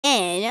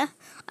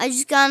I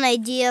just got an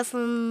idea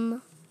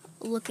from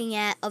looking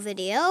at a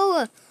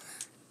video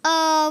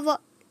of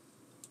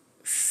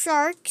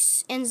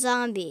sharks and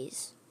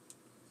zombies.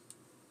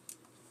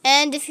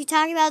 And if you're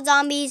talking about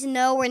zombies,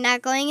 no, we're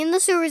not going in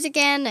the sewers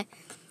again.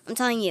 I'm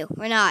telling you,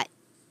 we're not.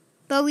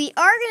 But we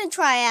are going to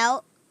try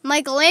out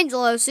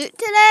Michelangelo's suit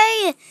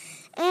today.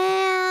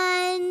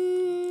 And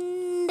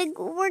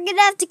we're going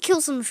to have to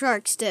kill some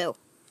sharks too.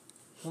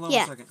 Hold on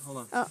 1 second.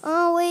 Hold on.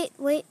 Oh,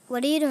 wait.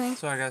 What are you doing?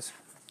 Sorry, guys.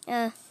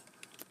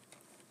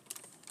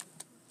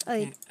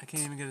 I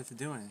can't even get it to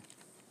do anything.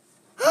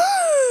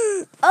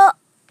 Oh,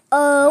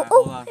 it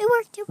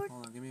worked.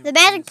 Hold on, give me The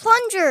magic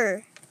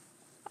plunger.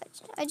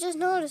 I just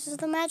noticed it's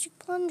the magic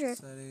plunger.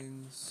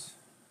 Settings.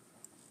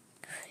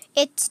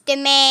 It's the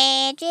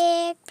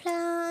magic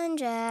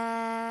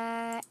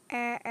plunger.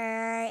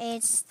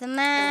 It's the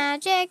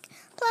magic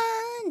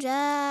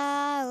plunger.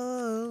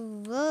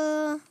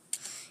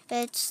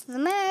 It's the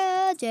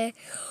magic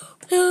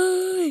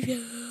plunger.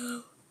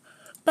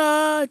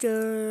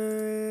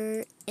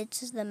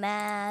 It's the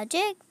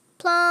magic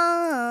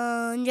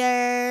plunger.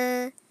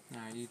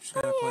 Alright, you just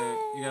gotta play.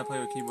 You gotta play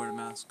with keyboard and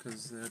mouse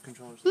because the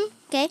controllers.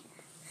 Okay.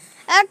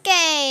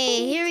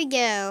 Okay, here we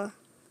go.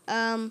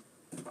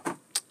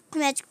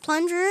 Magic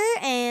plunger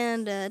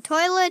and a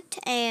toilet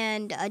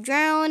and a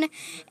drone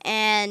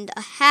and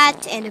a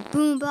hat and a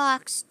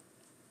boombox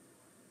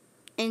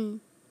and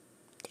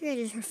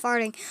theaters are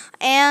farting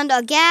and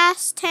a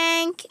gas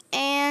tank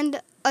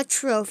and a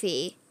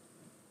trophy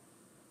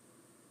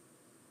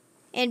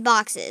and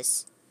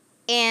boxes.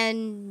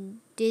 And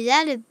is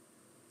that a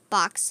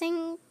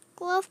boxing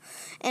glove?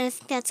 And I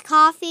think that's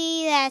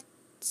coffee.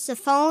 That's a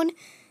phone.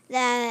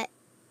 That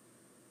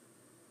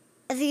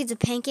I think it's a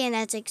paint can.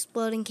 That's an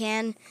exploding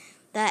can.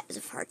 That is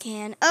a fart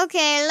can.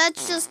 Okay,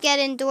 let's just get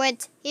into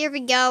it. Here we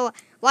go.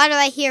 Why do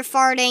I hear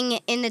farting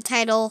in the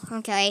title?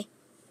 Okay.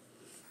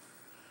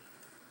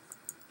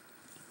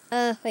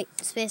 Wait,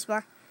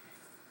 spacebar.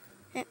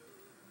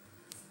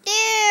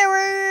 Yeah,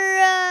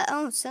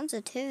 we're,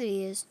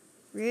 sensitivity is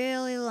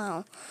really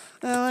low.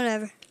 Oh,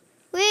 whatever.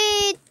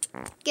 Wait,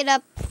 get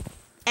up.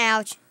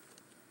 Ouch.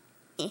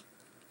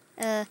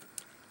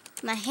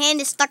 My hand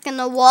is stuck in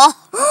the wall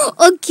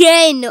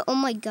again. Oh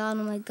my god,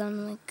 oh my god,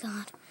 oh my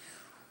god.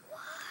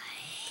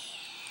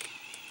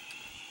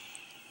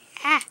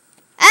 Why?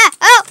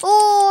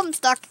 Oh, I'm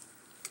stuck.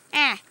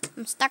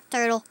 I'm stuck,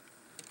 turtle.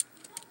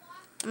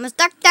 I'm a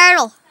stuck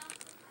turtle.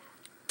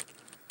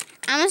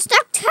 I'm a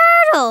stuck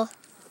turtle.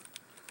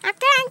 I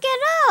can't get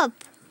up.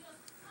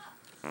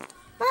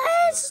 My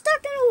hand's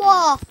stuck in the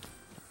wall.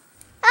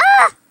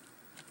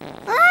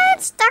 My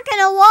hand's stuck in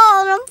a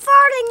wall and I'm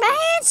farting. My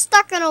hand's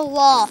stuck in a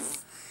wall.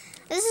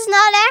 This is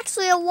not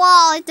actually a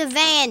wall, it's a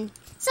van.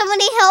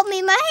 Somebody help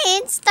me, my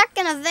hand's stuck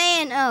in a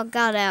van. Oh,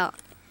 got out.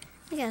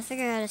 I gotta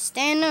figure out how to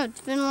stand up.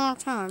 It's been a long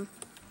time.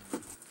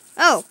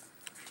 Oh,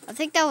 I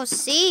think that was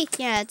C?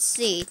 Yeah, it's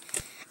C.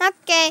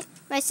 Okay,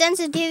 my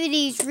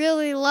sensitivity is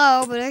really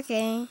low, but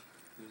okay.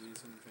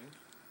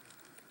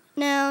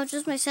 No,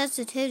 just my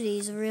sensitivity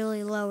is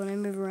really low when I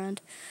move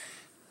around.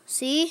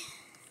 See?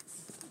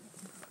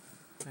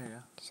 There you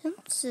go.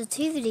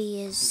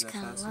 Sensitivity is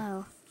kind of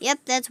low. Yep,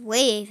 that's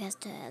way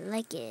faster. I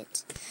like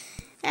it.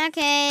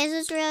 Okay,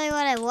 this is really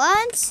what I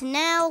want.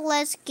 Now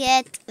let's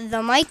get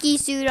the Mikey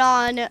suit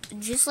on.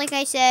 Just like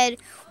I said,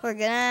 we're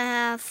gonna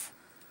have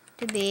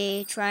to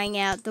be trying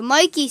out the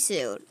Mikey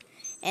suit.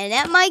 And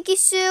that Mikey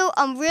suit,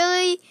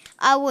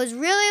 I was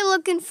really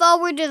looking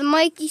forward to the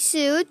Mikey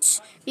suit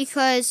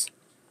because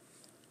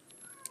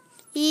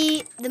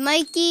the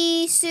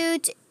Mikey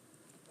suit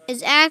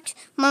is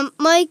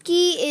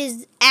Mikey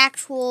is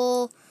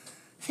actual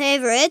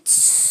favorites,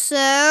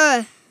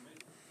 so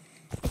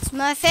it's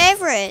my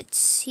favorite.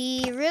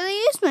 He really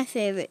is my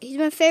favorite. He's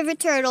my favorite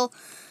turtle.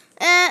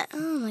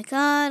 Oh my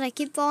god, I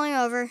keep falling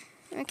over.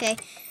 Okay.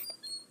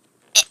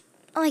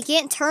 Oh, I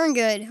can't turn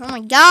good. Oh my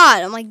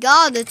god,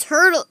 the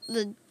turtle,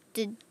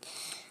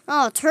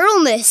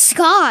 turtleness.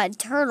 God,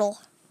 turtle.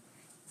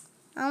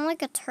 I'm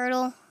like a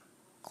turtle.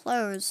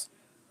 Close.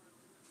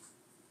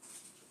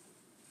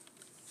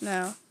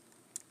 No.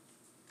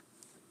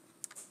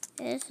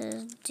 This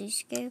is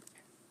D-scope.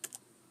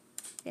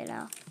 Get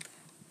out.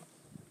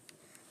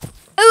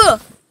 Ooh!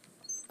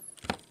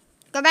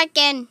 Go back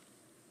in.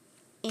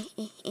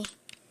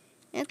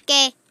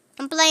 Okay.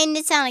 I'm playing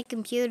this on a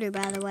computer,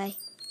 by the way.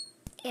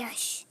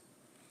 Yes.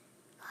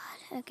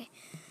 God, okay.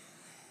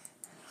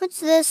 What's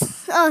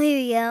this? Oh, here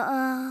we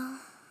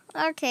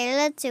go. Okay,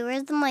 let's see.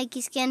 Where's the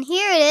Mikey skin?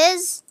 Here it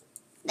is.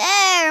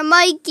 There,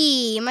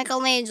 Mikey.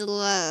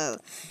 Michelangelo.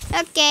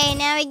 Okay,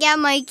 now we got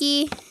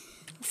Mikey.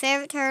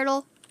 Favorite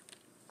turtle.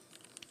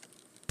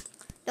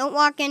 Don't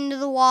walk into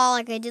the wall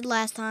like I did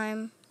last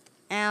time.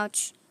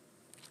 Ouch.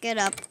 Get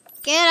up.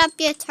 Get up,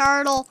 you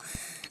turtle.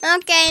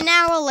 Okay,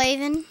 now we're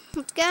leaving.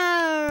 Let's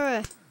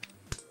go.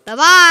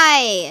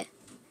 Bye-bye.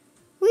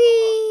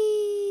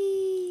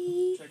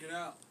 Whee! Check it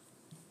out.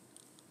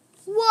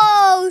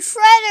 Whoa,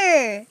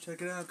 shredder.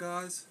 Check it out,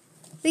 guys.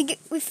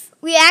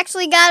 We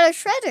actually got a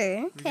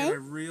shredder. We Okay. got a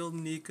real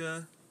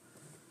Nika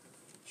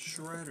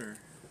shredder.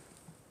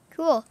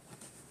 Cool.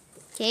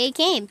 Okay, it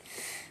came.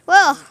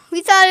 Well,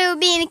 we thought it would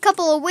be in a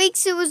couple of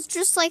weeks. It was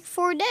just like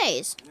 4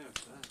 days.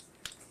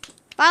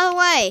 By the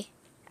way,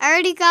 I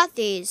already got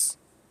these.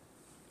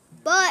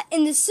 But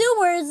in the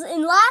sewers,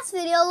 in last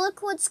video,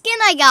 look what skin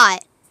I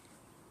got.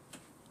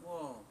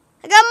 Whoa.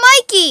 I got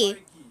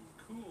Mikey.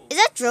 Cool. Is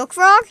that Joke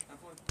Frog?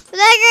 What the heck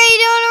are you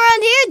doing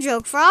around here,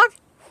 Joke Frog?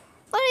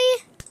 What are you?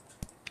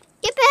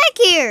 Get back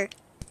here.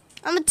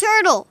 I'm a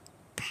turtle.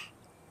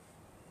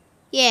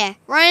 Yeah,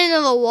 run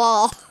into the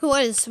wall.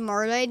 What a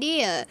smart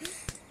idea.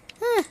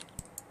 Huh.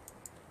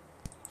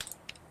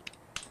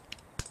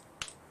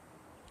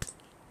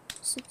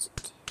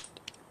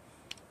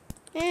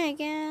 Oh my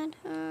god,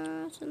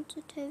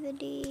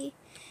 sensitivity.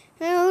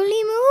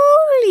 Holy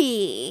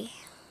moly.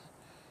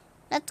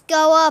 Let's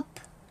go up.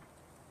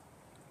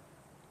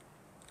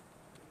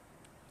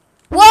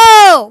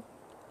 Whoa!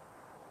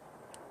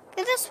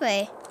 Go this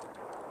way.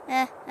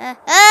 Up!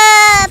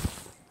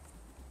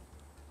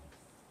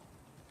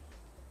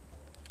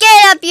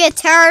 Get up, you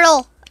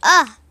turtle!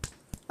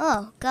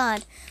 Oh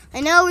god. I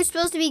know we're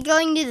supposed to be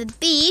going to the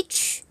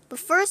beach, but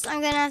first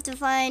I'm gonna have to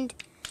find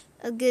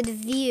a good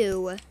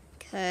view,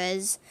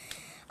 because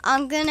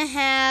I'm gonna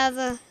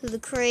have the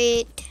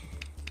crate.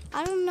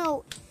 I don't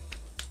know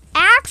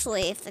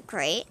actually if the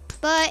crate,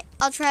 but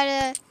I'll try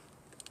to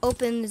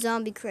open the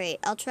zombie crate.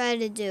 I'll try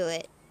to do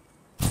it.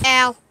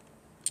 Ow.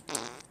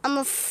 I'm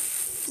a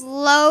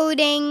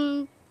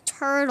floating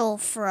turtle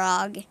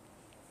frog.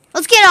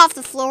 Let's get off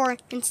the floor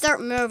and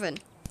start moving.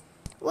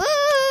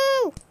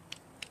 Woo!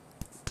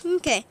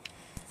 Okay.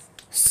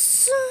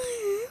 So,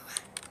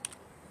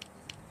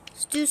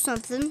 let's do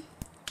something.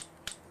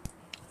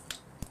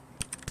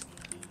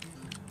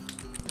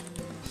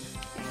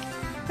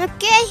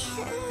 Okay.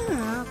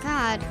 Oh,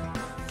 God.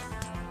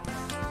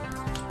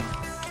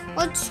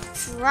 Let's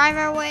drive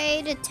our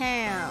way to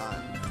town.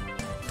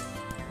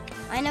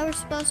 I know we're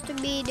supposed to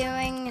be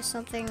doing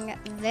something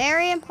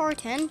very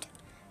important,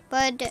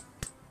 but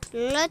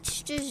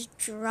let's just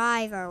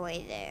drive our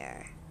way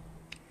there.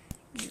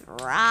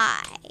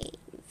 Drive.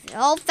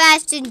 Hold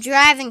fast in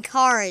driving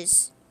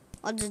cars.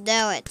 Let's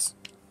do it.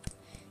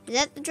 Is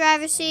that the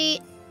driver's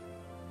seat?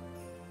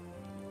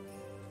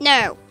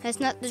 No, that's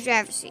not the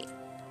driver's seat.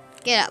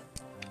 Get up.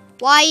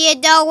 What you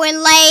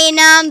doing laying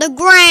on the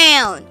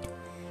ground?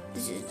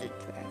 This is the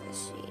driver's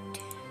seat.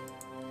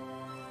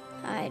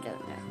 I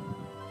don't know.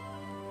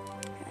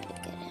 Try to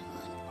get in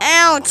one.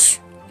 Ouch!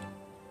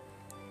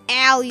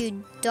 Ow,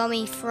 you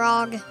dummy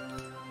frog.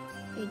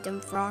 You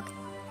dumb frog.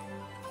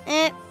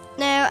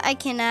 No, I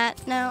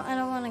cannot. No, I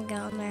don't want to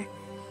go in there.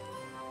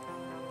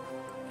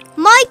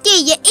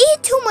 Mikey, you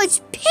ate too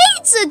much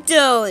pizza,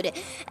 dude!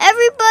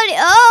 Everybody,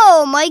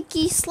 oh,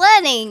 Mikey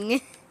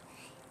sledding.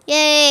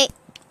 Yay.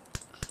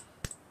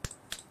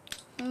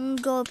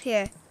 Go up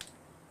here.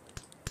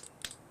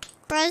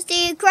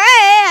 Krusty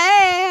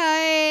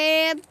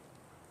Krab!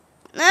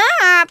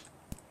 Ah!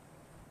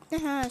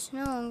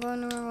 No, I'm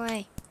going the wrong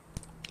way.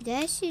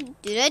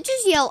 Did I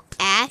just yell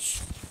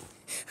Ash?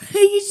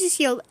 You just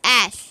yelled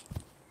Ash.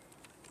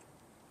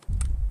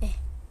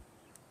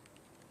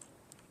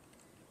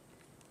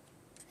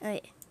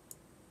 Wait.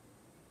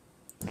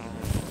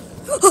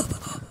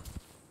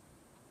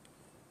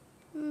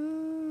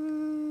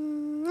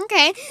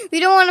 Okay, we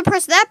don't want to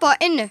press that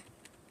button.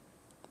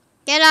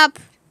 Get up.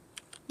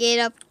 Get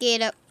up,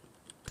 get up.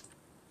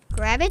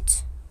 Grab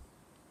it.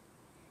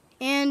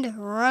 And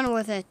run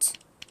with it.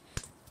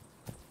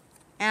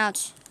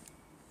 Ouch.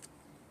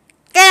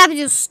 Get up,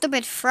 you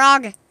stupid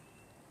frog.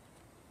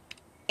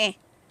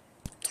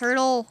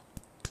 Turtle.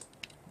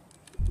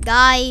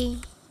 Guy.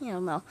 I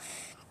don't know.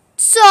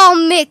 It's all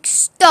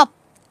mixed up.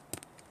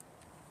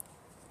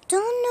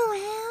 Don't know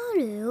how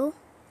to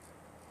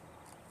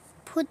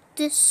put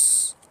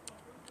this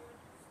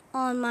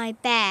on my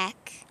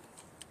back.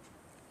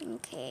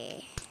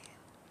 Okay.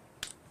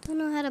 Don't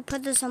know how to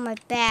put this on my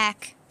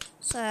back.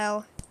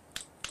 So.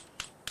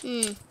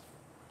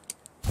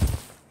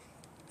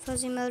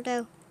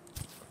 Fuzzymoto.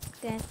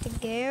 Got to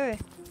go.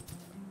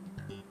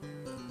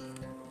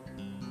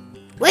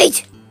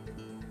 Wait!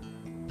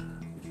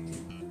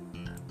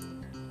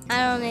 I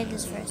don't need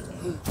this first.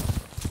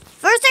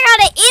 First, I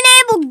gotta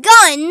enable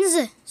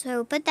guns.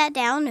 So put that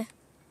down.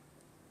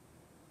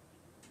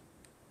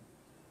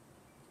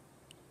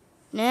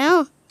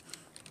 No.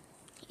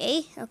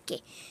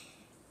 Okay.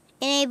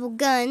 Enable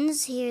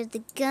guns. Here's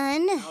the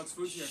gun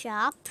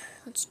shop.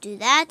 Let's do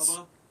that.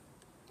 Bubba?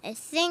 I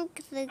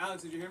think the.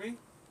 Alex, did you hear me?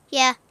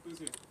 Yeah. Who's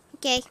here?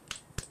 Okay.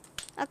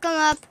 I'll come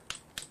up.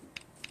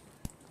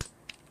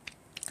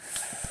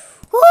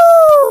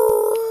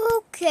 Woo!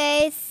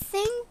 Okay, I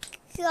think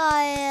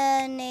I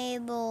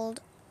enabled.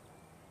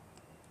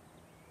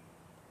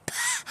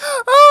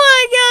 Oh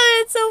my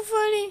god, it's so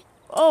funny.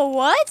 Oh,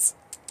 what?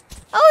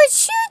 Oh, it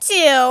shoots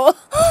you. Oh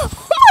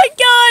my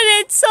god,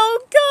 it's so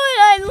good.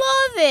 I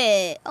love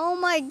it. Oh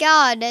my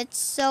god, that's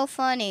so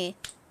funny.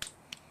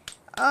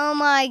 Oh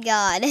my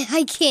god,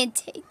 I can't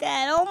take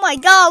that. Oh my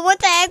god, what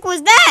the heck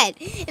was that?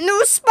 And there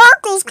were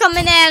sparkles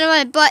coming out of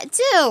my butt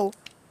too.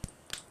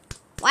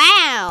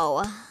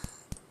 Wow.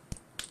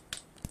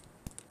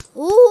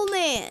 Oh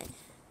man,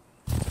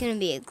 it's gonna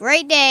be a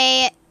great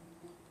day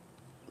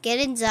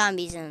getting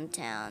zombies in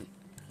town.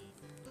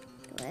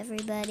 So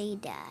everybody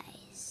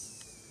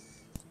dies.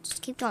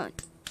 Just keep going.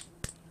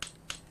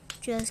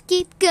 Just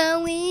keep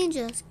going,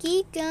 just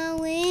keep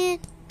going.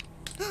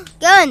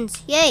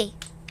 Guns, yay.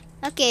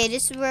 Okay,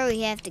 this is where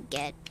we have to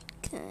get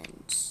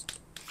guns.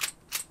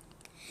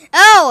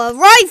 Oh, a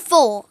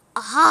rifle!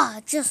 Aha,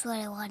 just what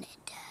I wanted.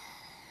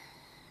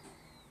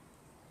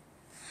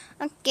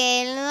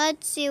 Okay,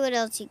 let's see what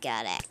else you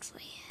got,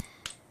 actually.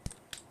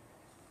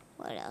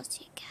 What else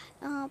you got?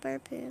 Oh,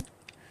 bird poo.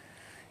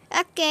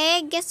 Okay,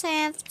 I guess I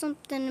have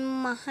something in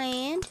my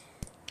hand.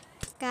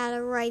 Got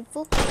a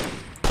rifle.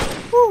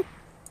 Woo!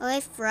 Oh, hey,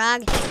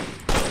 frog.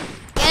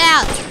 Get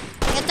out!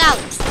 Get out!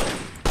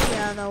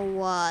 You're the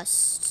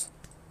worst.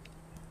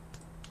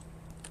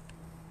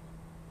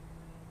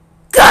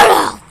 Get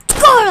out!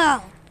 Get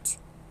out!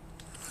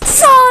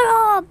 Shut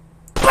up!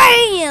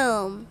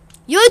 Bam!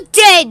 You're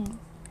dead!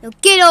 Now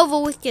get over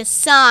with your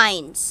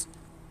signs.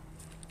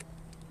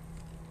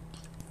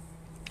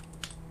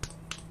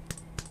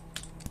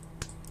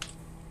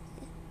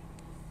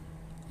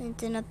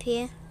 Anything up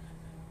here?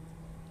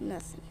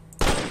 Nothing.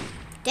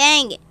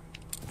 Dang it.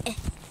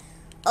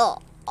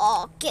 Oh,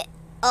 get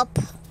up.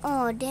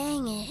 Oh,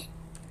 dang it.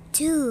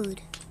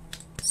 Dude,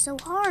 so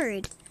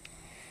hard.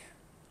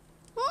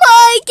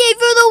 Mikey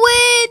for the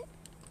win!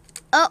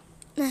 Oh,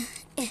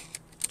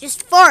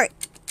 just fart.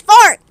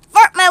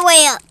 Fart my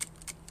way up.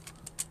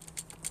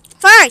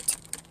 Fart!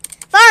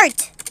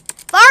 Fart!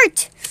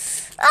 Fart!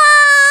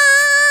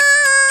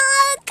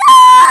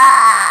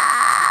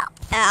 Ah!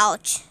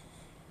 Ouch.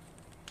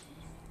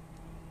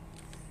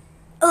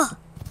 Oh,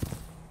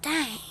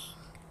 dang.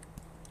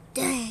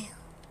 Damn.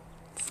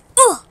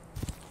 Oh!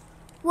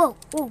 Whoa,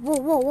 whoa, whoa,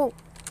 whoa, whoa.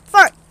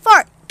 Fart,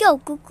 fart. Go,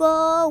 go,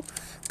 go.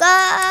 Go!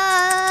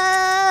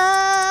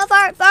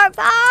 Fart, fart,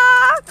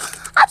 fart.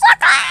 I'm so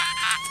glad.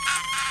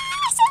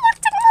 I see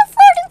what's a little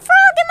floating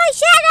frog in my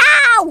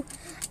shadow.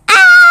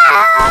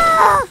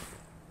 Ah!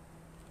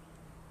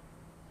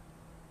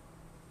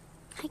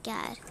 My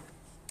God.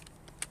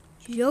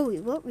 Joey,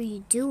 what were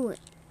you doing?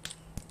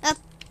 Oh,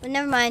 but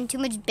never mind. Too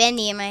much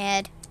Bendy in my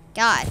head.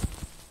 God.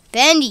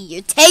 Bendy,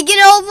 you're taking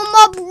over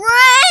my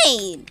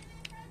brain!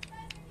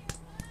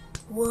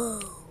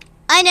 Whoa.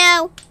 I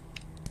know.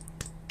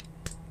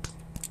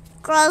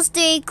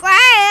 Krusty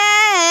Krab!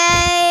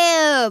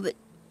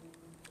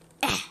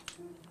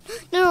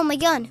 No, my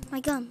gun. My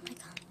gun. My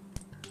gun.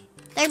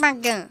 Take my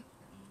gun.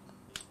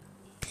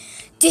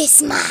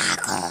 This my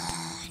gun.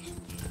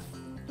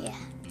 Yeah.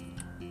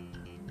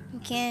 The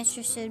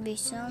canister should be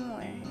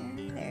somewhere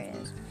here. There it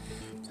is.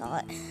 Saw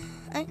it.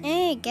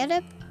 Hey, get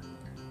up.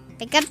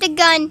 Pick up the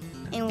gun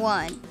and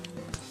one.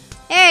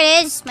 There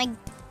it is. My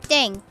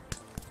thing.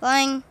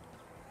 Boing.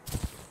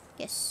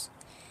 Yes.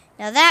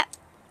 Now that.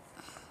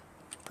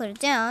 Put it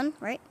down,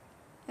 right?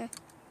 There.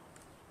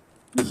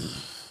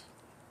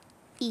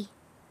 E.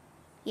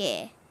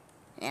 Yeah.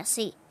 Now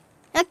C.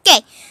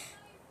 Okay.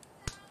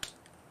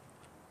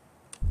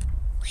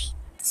 Wait.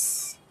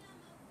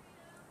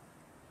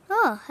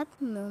 Oh,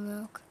 Happy Meal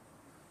milk.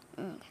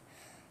 Okay.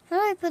 How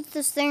do I put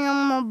this thing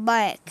on my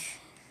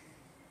bike?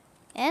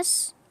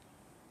 S.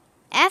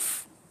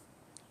 F.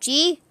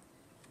 G.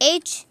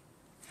 H.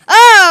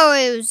 Oh,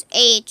 it was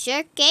H.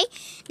 Okay.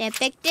 Now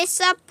pick this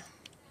up.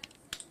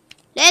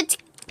 Let's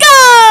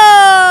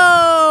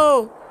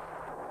go!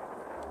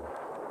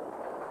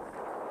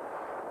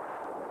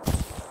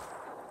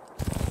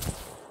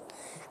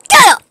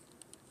 Get up!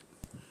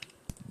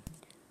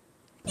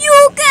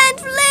 You can't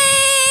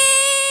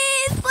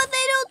flee! But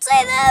they don't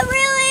say that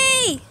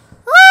really!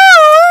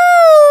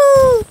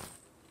 Woo!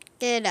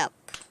 Get up.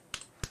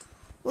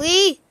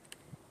 We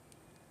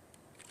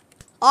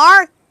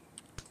are,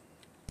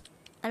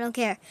 I don't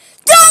care,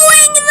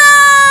 doing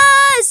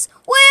this!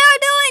 We are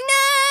doing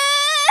this!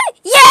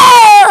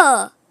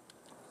 Yeah!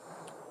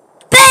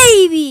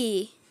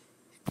 Baby!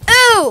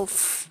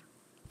 Oof!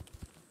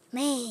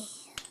 Man.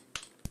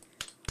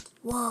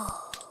 Whoa.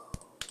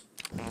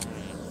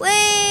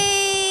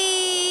 We're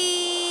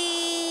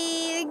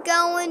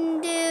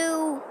going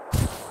to...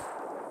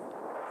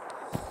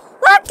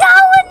 We're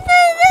going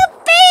to the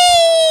beach!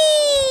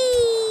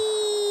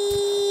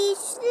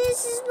 This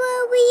is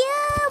what we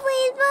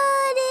always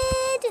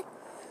wanted!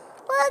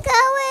 We're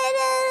going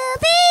to the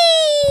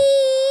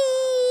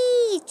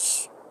beach!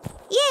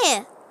 Yeah!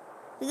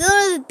 We're going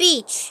to the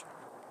beach.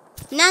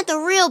 Not the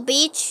real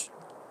beach.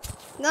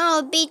 We're going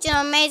to the beach in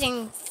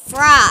Amazing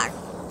Frog.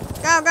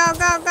 Go, go,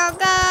 go, go,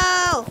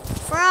 go!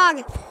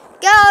 Frog!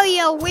 Go,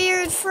 you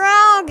weird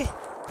frog!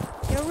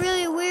 You're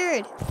really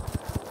weird.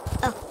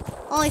 Oh,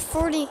 only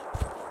 40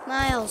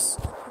 miles.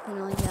 We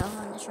can only go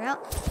on this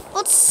route.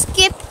 Let's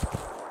skip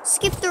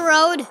the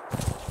road.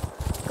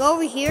 Go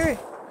over here.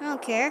 I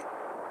don't care.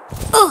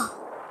 Oh!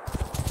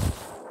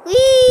 Whee!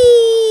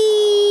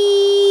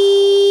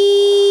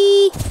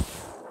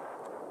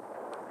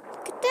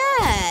 Look at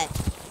that.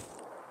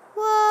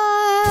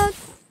 What?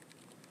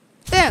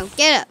 Boom,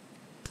 get up.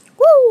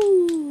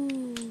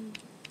 Woo!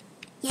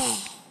 Yeah.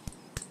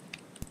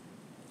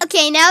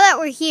 Okay, now that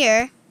we're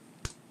here,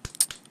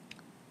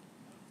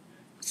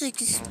 let's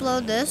just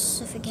explode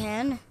this if we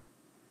can.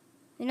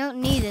 We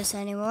don't need this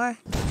anymore.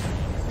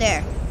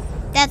 There.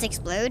 That's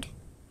explode.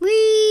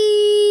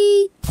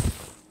 Whee!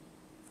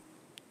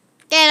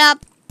 Get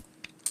up.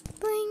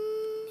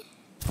 Boing.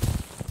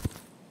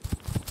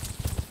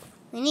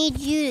 We need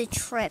you to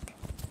trip.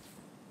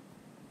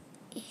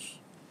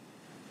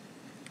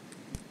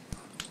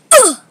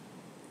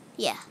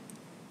 Yeah.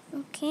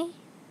 Okay.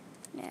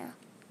 Now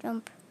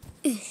jump.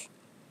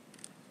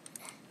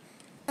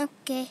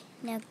 Okay.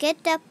 Now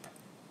get up.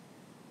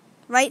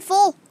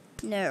 Rifle?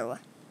 No.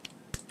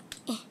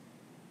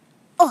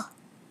 Oh.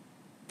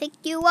 Pick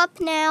you up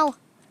now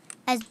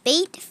as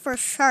bait for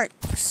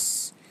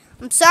sharks.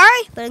 I'm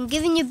sorry, but I'm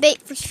giving you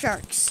bait for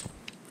sharks.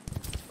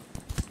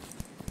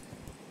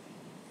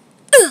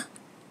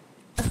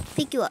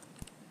 Pick you up.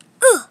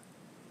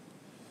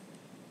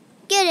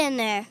 Get in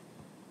there.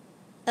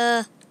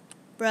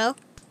 Bro.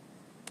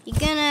 You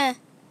gonna...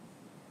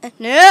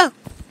 no!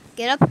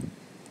 Get up.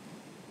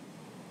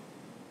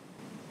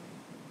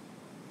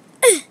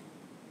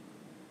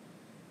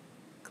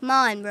 Come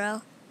on,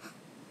 bro.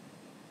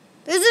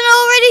 There's an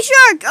already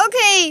shark!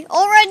 Okay,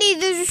 already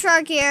there's a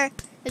shark here.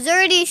 There's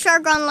already a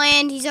shark on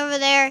land. He's over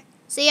there.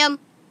 See him?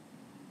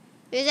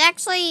 There's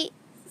actually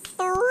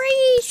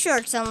 3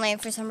 sharks on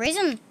land for some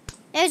reason.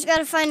 Now just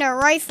gotta find our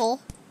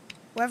rifle.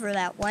 Wherever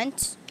that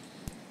went.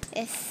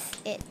 If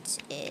it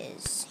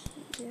is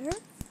here.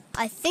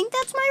 I think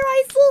that's my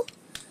rifle.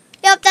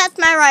 Yep, that's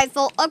my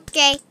rifle.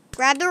 Okay,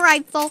 grab the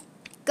rifle.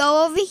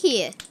 Go over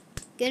here.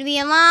 Gonna be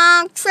a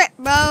long trip,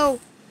 bro.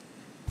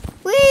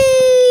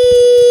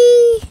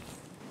 Whee!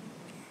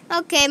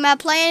 Okay, my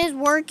plan is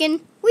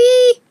working.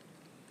 Whee!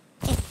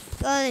 Go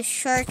to the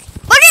shark.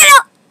 Look it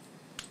up!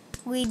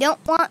 We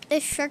don't want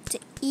this shark to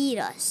eat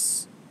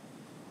us.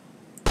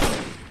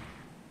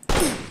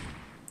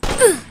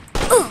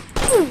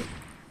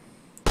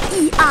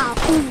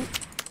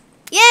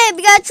 Yeah,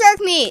 we got shark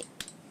meat.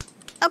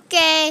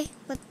 Okay,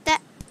 but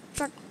that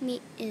shark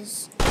meat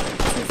is too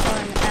far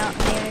out in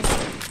there.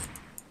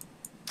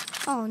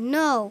 Oh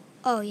no.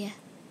 Oh yeah.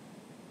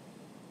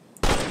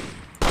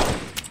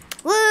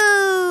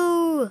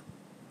 Woo!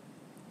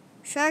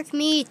 Shark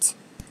meat.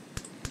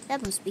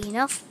 That must be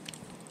enough.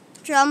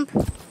 Jump.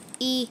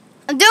 E.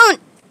 I'm doing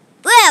it.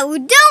 Yeah, we're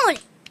doing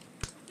it.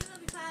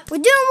 We're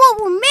doing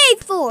what we're made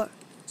for.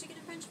 Chicken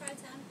and french fries,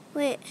 Sam.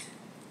 Wait.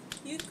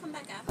 You can come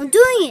back after. I'm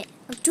doing it.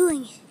 I'm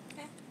doing it.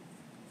 Okay.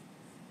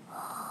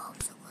 Oh,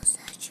 I'm so close to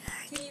that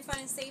shark. Can you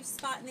find a safe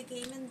spot in the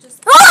game and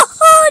just...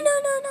 Oh, no.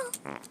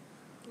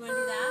 You want to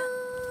do that?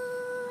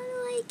 No,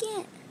 I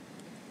can't.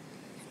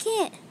 I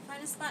can't.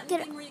 Find a spot in Get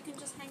the it. game where you can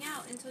just hang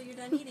out until you're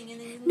done eating, and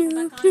then you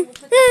No. can come back on and we'll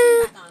put the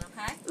food back on,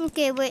 okay?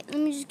 Okay, wait. Let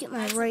me just get my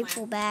Hide somewhere.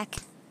 rifle back.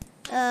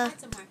 Hide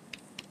somewhere.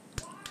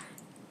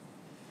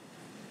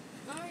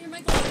 Oh, you're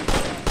my god.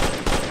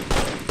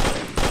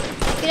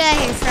 Get out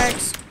of here,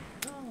 sharks.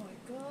 Oh my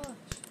gosh.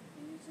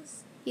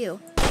 You.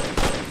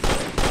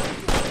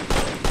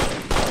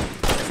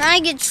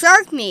 Trying to get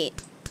shark meat.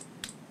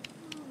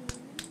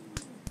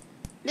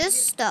 This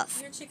stuff.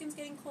 Your chicken's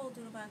getting cold,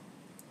 little bug.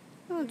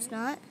 No, it's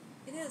not.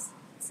 It is.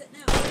 Sit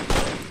now.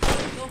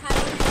 Go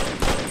hide.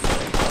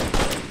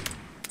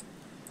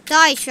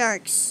 Die,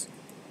 sharks.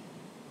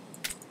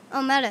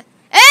 Oh, meta.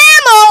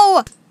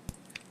 Ammo!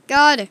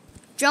 God.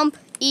 Jump.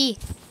 E.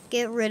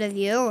 Get rid of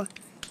you.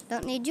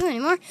 Don't need you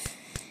anymore.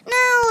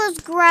 Now let's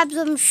grab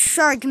some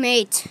shark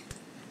meat.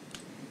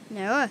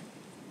 No.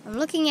 I'm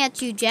looking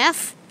at you,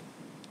 Jeff.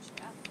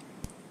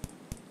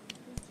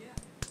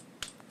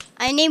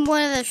 I named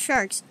one of the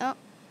sharks. Oh.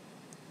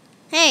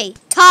 Hey,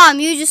 Tom,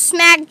 you just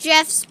smacked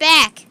Jeff's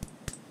back.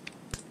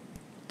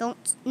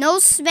 No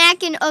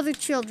smacking other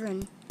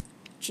children.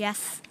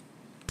 Jeff.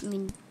 I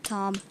mean,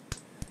 Tom.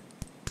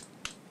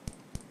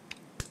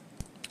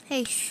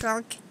 Hey,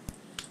 shark.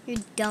 You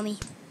dummy.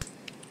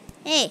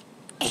 Hey.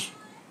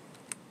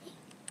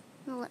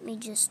 Let me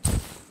just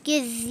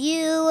give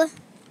you...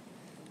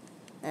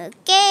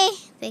 Okay.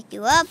 Pick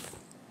you up.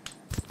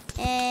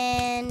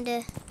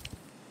 And...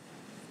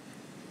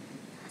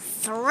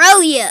 throw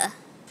you.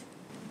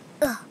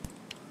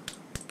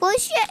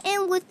 Push you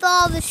in with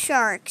all the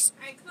sharks.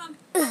 Alright, come on.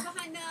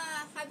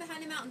 Hide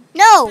behind the mountain.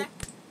 No. Okay.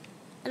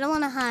 I don't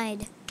want to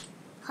hide.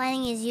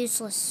 Hiding is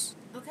useless.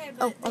 Okay,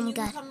 but Oh then my you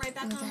god. can come right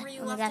back Oh my on god. where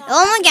you Oh my left god. off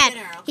Oh my after god.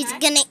 dinner, He's okay?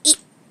 gonna eat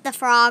the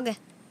frog.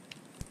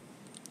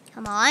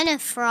 Come on,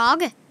 frog.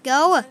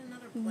 Go. Is that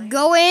another player?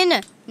 Go in.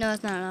 No,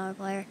 it's not another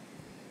player.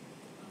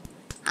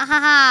 Ha ha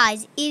ha.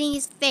 He's eating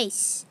his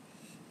face.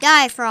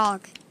 Die,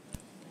 frog.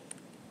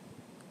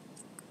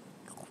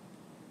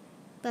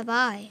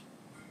 Bye-bye.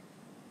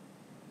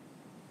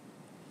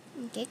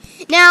 Okay.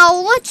 Now,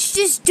 let's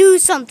just do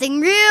something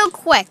real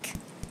quick.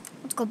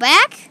 Let's go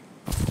back.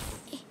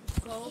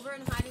 Go over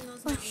and hide in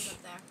those mountains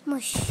up there.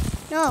 Mush.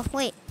 No,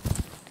 wait.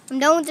 I'm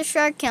done with the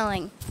shark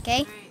killing,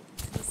 okay?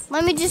 Alright.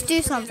 Let me just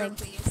do something.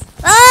 Please.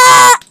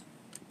 Ah!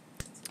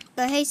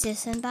 Oh, hey,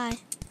 sis, and bye.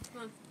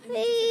 Come on. I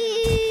need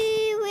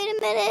you for dinner. Wait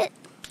a minute.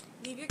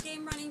 Leave your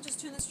game running.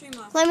 Just turn the stream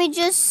off. Let me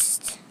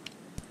just...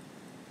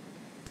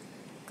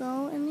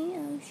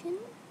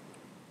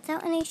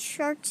 without any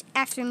sharks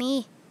after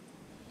me.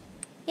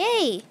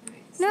 Yay!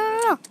 No.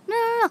 I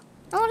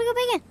want to go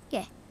back in.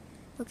 Yeah.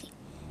 Okay.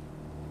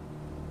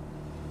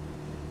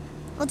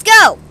 Let's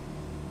go!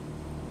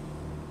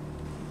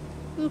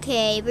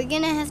 Okay, we're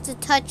gonna have to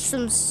touch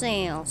some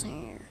sails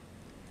here.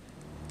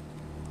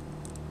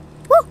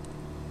 Woo!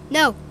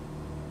 No.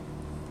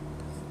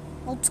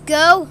 Let's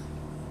go.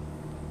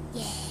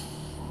 Yeah.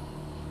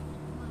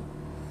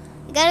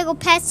 I gotta go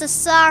past the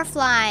surf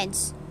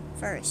lines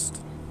first.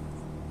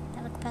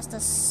 Gotta go past the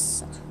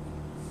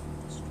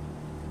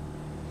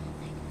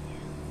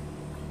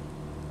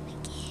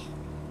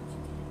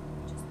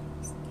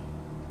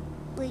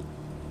Wait.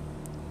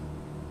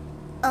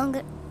 I'm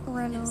gonna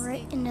run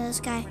right into this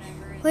guy.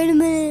 Wait a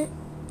minute.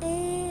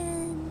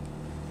 And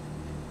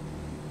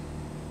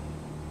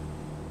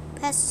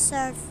past the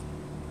surf.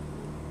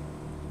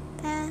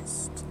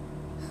 Past.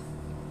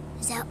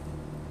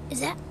 Is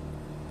that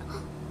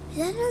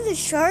another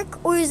shark,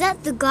 or is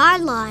that the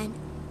guideline?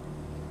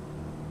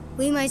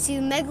 We might see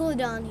the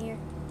megalodon here.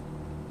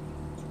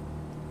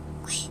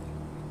 Wait,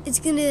 it's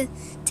gonna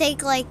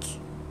take like a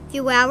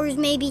few hours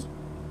maybe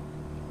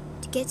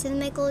to get to the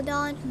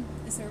megalodon.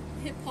 Is there?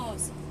 Hit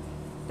pause.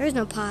 There's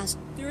no pause.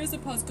 There is a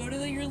pause. Go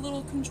to your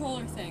little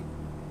controller thing.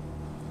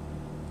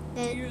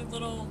 Your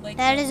little like.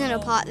 That isn't a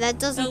pause. That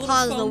doesn't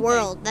pause the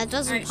world. That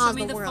doesn't pause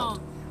the world.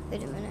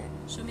 Wait a minute.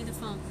 Show me the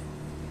phone.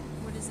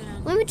 What is it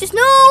on? Let me just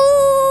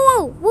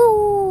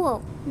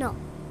whoa. No.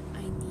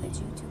 I need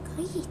you to come.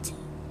 Wait.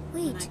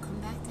 When I come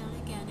back down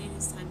again, it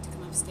is time to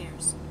come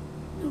upstairs.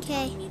 No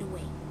Okay. telling me to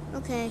wait.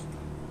 Okay.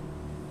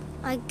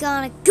 I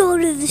gotta go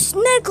to the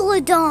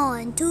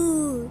Megalodon,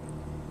 dude.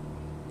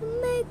 The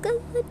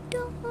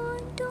Megalodon,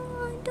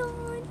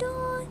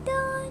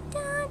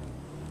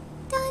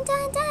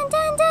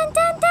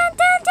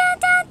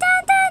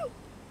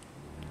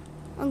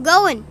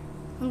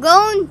 I'm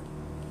going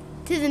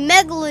to the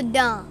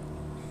Megalodon.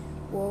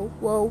 Whoa.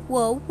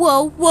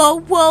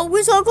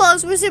 We're so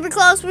close. We're super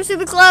close. We're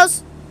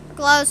close.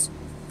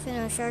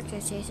 No sharks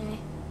are chasing me.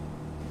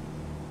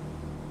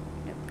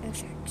 Nope, no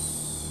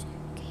sharks.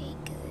 Okay,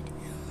 good.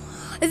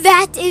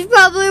 That is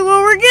probably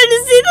where we're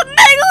gonna see the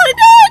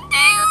Megalodon,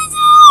 dudes!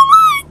 Oh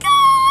my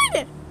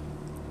god!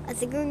 I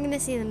think we're gonna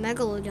see the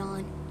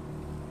Megalodon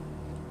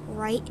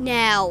right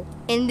now.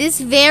 In this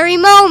very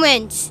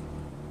moment.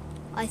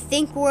 I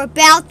think we're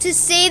about to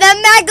see the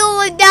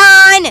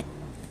Megalodon!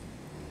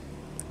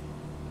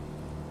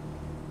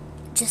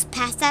 Just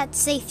past that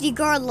safety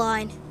guard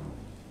line.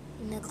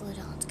 The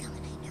Megalodon's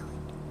coming, I know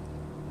it.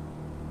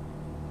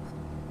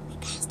 We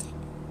passed it.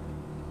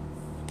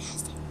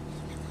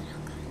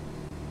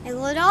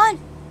 Megalodon,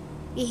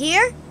 you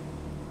here?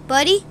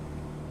 Buddy?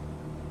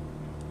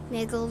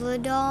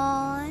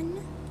 Megalodon.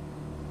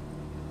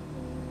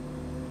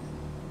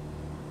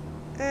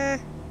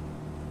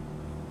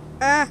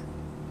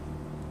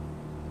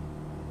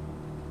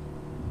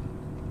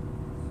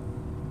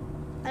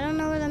 I don't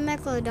know where the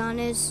Megalodon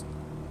is.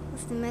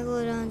 If the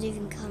Megalodon's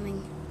even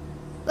coming.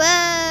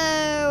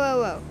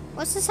 Whoa.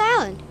 What's this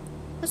island?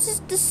 What's this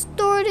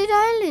distorted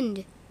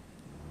island?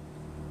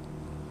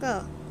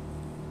 Go.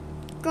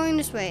 Going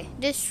this way.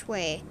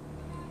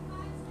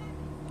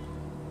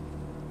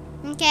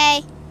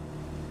 Okay.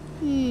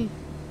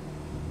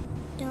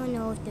 Don't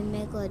know if the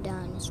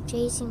Megalodon is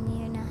chasing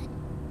me or not.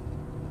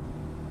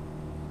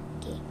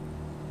 Okay.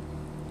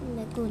 The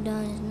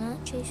Megalodon is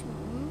not chasing me.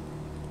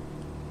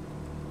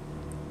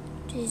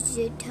 Is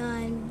it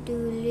time to do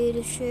a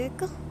little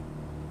circle?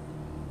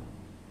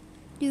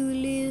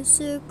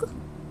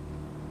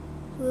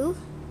 Woo.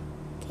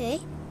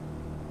 Okay.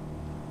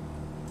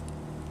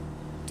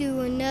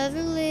 Do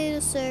another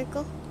little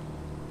circle.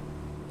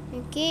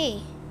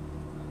 Okay.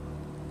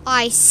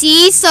 I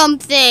see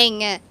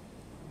something.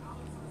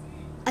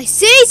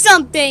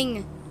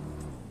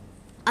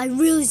 I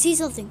really see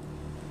something.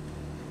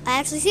 I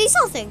actually see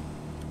something.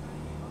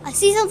 I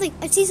see something.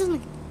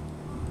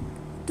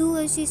 Do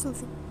I see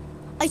something?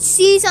 I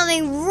see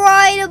something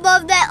right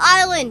above that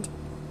island.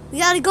 We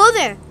gotta go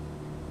there.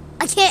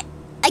 I can't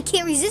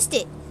resist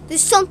it.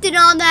 There's something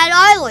on that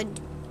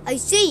island. I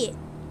see it.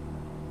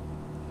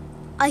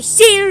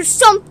 There's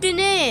something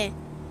there.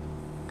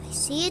 I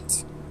see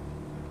it.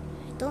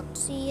 I don't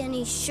see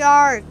any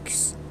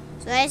sharks.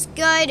 So that's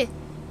good.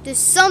 There's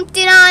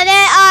something on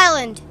that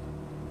island.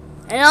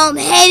 And I'm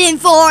heading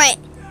for it.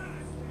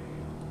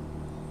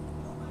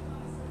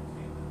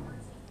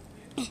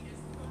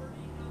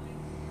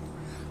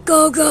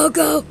 Go to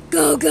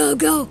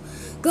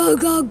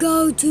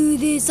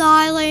this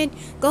island.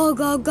 Go.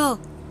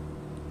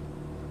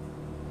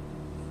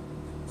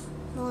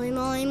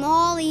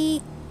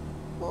 Molly.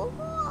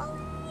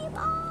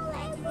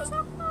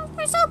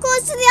 We're so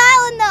close to the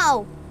island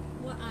though.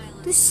 What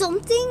island? There's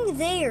something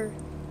there.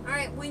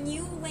 Alright, when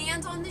you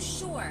land on the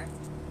shore,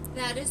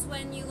 that is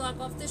when you log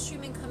off the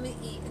stream and come and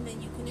eat, and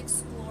then you can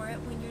explore it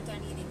when you're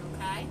done eating,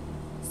 okay?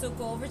 So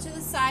go over to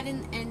the side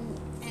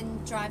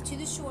and drive to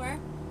the shore.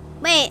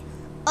 Wait,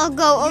 I'll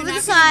go over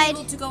the side. You're not going to be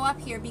able to go up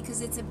here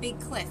because it's a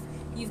big cliff.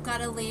 you've got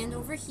to land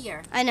over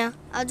here. I know.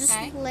 I'll just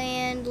Okay.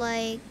 land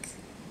like.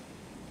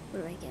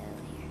 Where do I go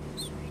here?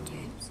 It's right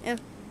there.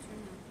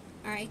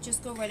 All right,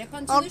 just go right up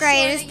onto Oh, the great.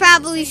 shore. There's that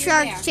probably you say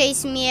you're sharks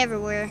chasing me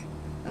everywhere.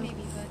 there. Maybe,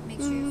 but make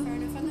sure you're far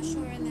enough on the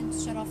shore and then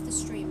shut off the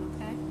stream,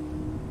 okay?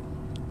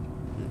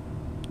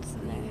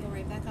 And then you can go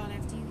right back on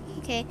after you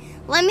eat. Okay.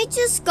 Let me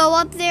just go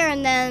up there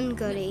and then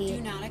go to Do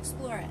eat. not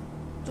explore it.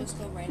 Just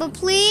go right But onto the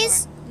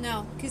please? shore.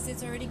 No, because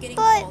it's already getting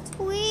But cold.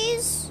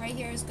 please. Right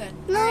here is good.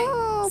 No,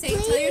 All right. Say,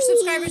 please. tell your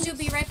subscribers you'll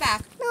be right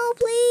back. No,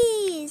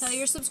 please. Tell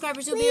your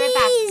subscribers you'll be right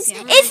back. Please.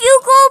 Yeah, If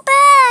you go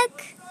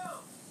back.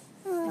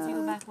 If you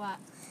go back, what?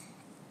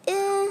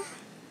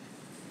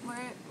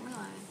 Where?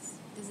 Relax.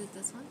 Is it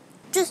this one?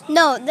 Just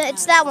no.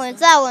 It's that one.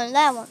 It's that one.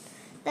 That one.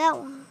 That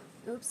one.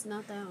 Oops,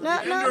 not that one. No,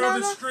 The no, ender no, of the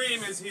no.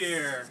 stream is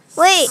here.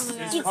 Wait.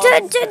 It's You called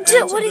what? Enter What?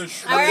 the Okay.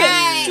 Stream. All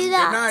right. Do Good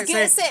that. night.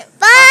 Get us it.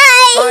 Bye.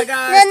 Bye,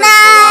 guys. Good Thanks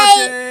night.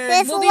 for watching.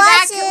 Thanks We'll for be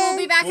back. watching. We'll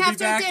be back We'll after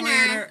be back dinner.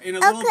 later in a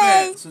little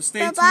Okay. bit, so stay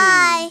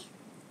Bye-bye. tuned.